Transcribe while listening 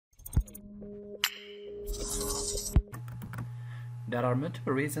There are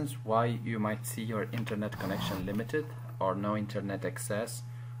multiple reasons why you might see your internet connection limited or no internet access,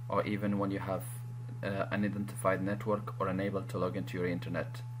 or even when you have unidentified network or unable to log into your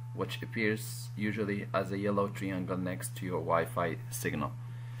internet, which appears usually as a yellow triangle next to your Wi-Fi signal.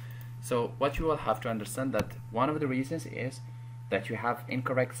 So what you will have to understand that one of the reasons is that you have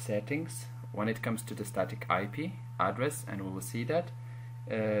incorrect settings when it comes to the static IP address, and we will see that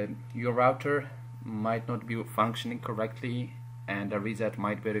your router might not be functioning correctly and a reset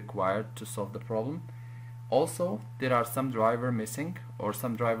might be required to solve the problem. Also, there are some drivers missing or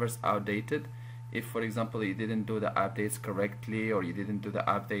some drivers outdated. If, for example, you didn't do the updates correctly, or you didn't do the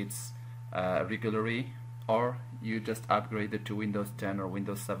updates regularly, or you just upgraded to Windows 10 or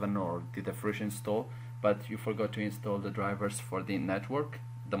Windows 7 or did a fresh install, but you forgot to install the drivers for the network,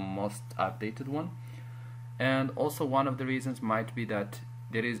 the most updated one. And also one of the reasons might be that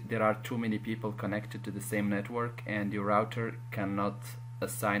there are too many people connected to the same network and your router cannot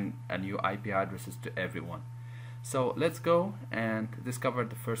assign a new IP addresses to everyone. So let's go and discover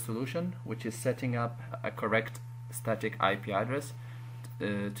the first solution, which is setting up a correct static IP address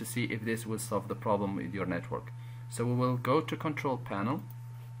to see if this will solve the problem with your network. So we will go to Control Panel,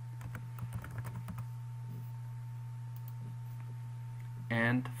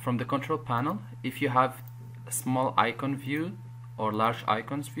 and from the Control Panel, if you have a small icon view or large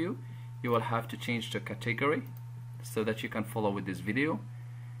icons view, you will have to change the category so that you can follow with this video.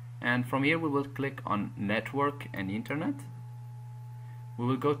 And from here we will click on Network and Internet. We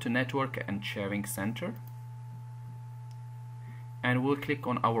will go to Network and Sharing Center, and we'll click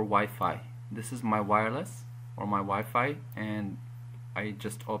on our Wi-Fi. This is my wireless or my Wi-Fi, and I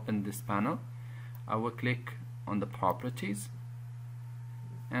just opened this panel. I will click on the properties,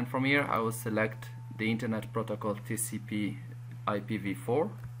 and from here I will select the Internet Protocol TCP IPv4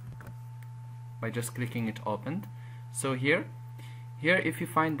 by just clicking it opened. So here if you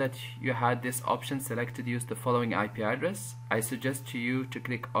find that you had this option selected, use the following IP address, I suggest to you to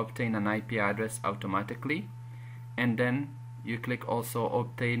click obtain an IP address automatically, and then you click also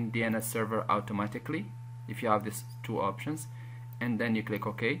obtain DNS server automatically if you have these two options, and then you click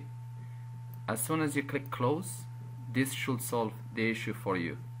OK. As soon as you click close, this should solve the issue for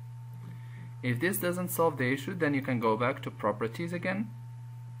you. If this doesn't solve the issue, then you can go back to properties again.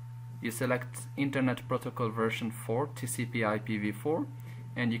 You select Internet Protocol version 4 TCP IPv4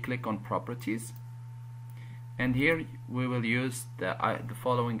 and you click on properties, and here we will use the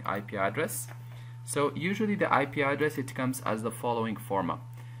following IP address. So usually the IP address, it comes as the following format.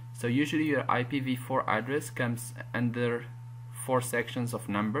 So usually your IPv4 address comes under 4 sections of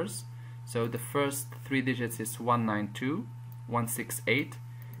numbers. So the first 3 digits is 192.168,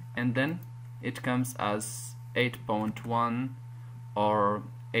 and then it comes as 8.1 or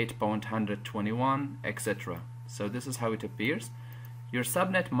 8.121, etc. So this is how it appears. Your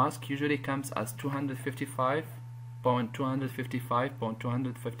subnet mask usually comes as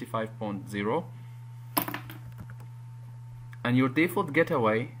 255.255.255.0, and your default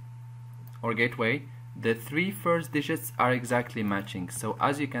gateway, the 3 first digits are exactly matching. So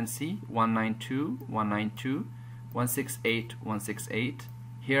as you can see, 192, 168.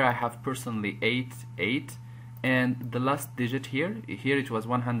 Here I have personally 8, and the last digit here it was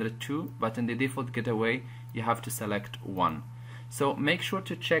 102, but in the default gateway you have to select 1. So make sure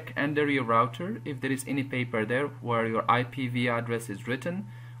to check under your router if there is any paper there where your IPv address is written,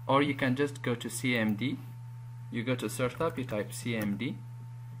 or you can just go to CMD. You go to Search Tab, you type CMD,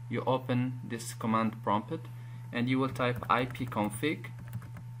 you open this command prompt, and you will type ipconfig,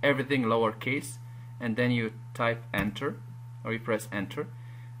 everything lowercase, and then you type enter, or you press enter,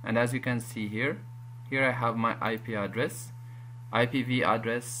 and as you can see here I have my IP address, IPv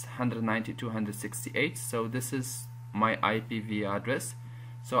address 192.168. So this is my IPv address,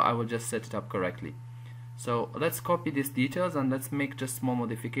 so I will just set it up correctly. So let's copy these details and let's make just small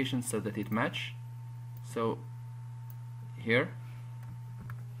modifications so that it match. So here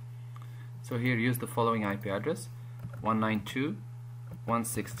use the following IP address,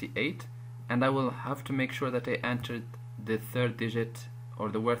 192.168, and I will have to make sure that I entered the third digit or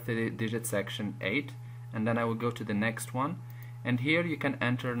the word digit section 8, and then I will go to the next one, and here you can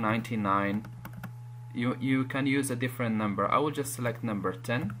enter 99. You can use a different number. I will just select number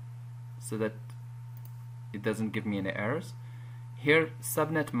 10 so that it doesn't give me any errors. Here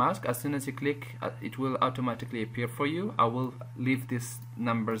subnet mask, as soon as you click it will automatically appear for you. I will leave these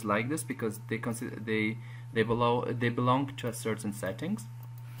numbers like this because they belong to a certain settings.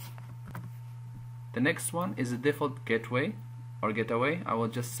 The next one is the default gateway or gateway. I will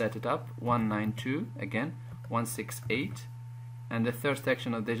just set it up 192 again 168, and the third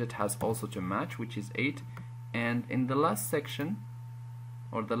section of digit has also to match, which is 8, and in the last section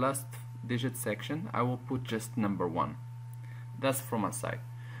or the last digit section, I will put just number 1. That's from one side.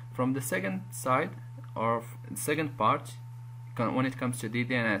 From the second side, or second part, when it comes to the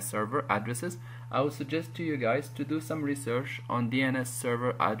DNS server addresses, I would suggest to you guys to do some research on DNS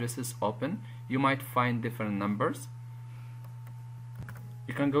server addresses open. You might find different numbers.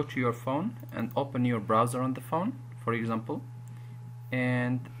 You can go to your phone and open your browser on the phone, for example,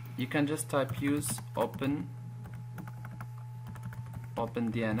 and you can just type use open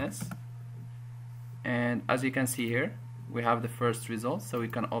DNS, and as you can see here, we have the first result. So we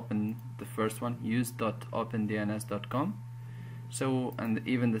can open the first one, use.opendns.com. So, and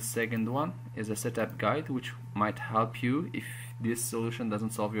even the second one is a setup guide which might help you if this solution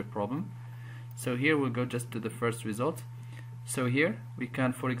doesn't solve your problem. So here we'll go just to the first result. So here we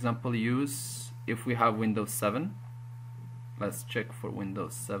can, for example, use, if we have Windows 7, let's check for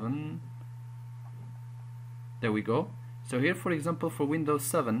Windows 7. There we go. So here, for example, for Windows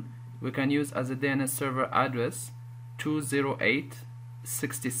 7, we can use as a DNS server address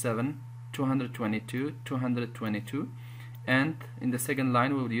 208.67.222.222, and in the second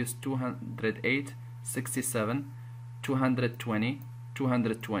line we will use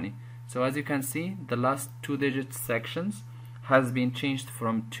 208.67.220.220. So as you can see, the last 2 digit sections has been changed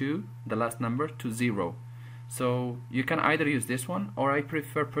from 2, the last number, to 0. So you can either use this one, or I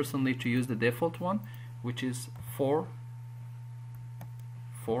prefer personally to use the default one, which is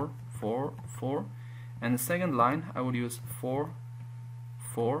 44444, and the second line I will use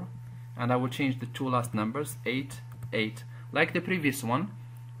 44, and I will change the 2 last numbers 88. Like the previous one,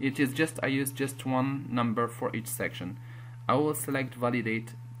 it is just, I use just one number for each section. I will select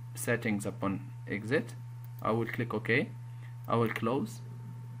validate settings upon exit. I will click OK. I will close,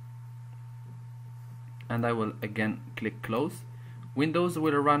 and I will again click close. Windows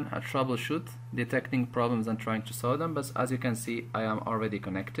will run a troubleshoot, detecting problems and trying to solve them, but as you can see, I am already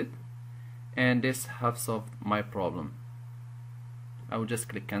connected, and this have solved my problem. I will just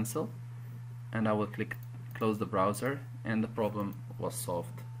click cancel, and I will click close the browser, and the problem was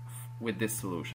solved with this solution.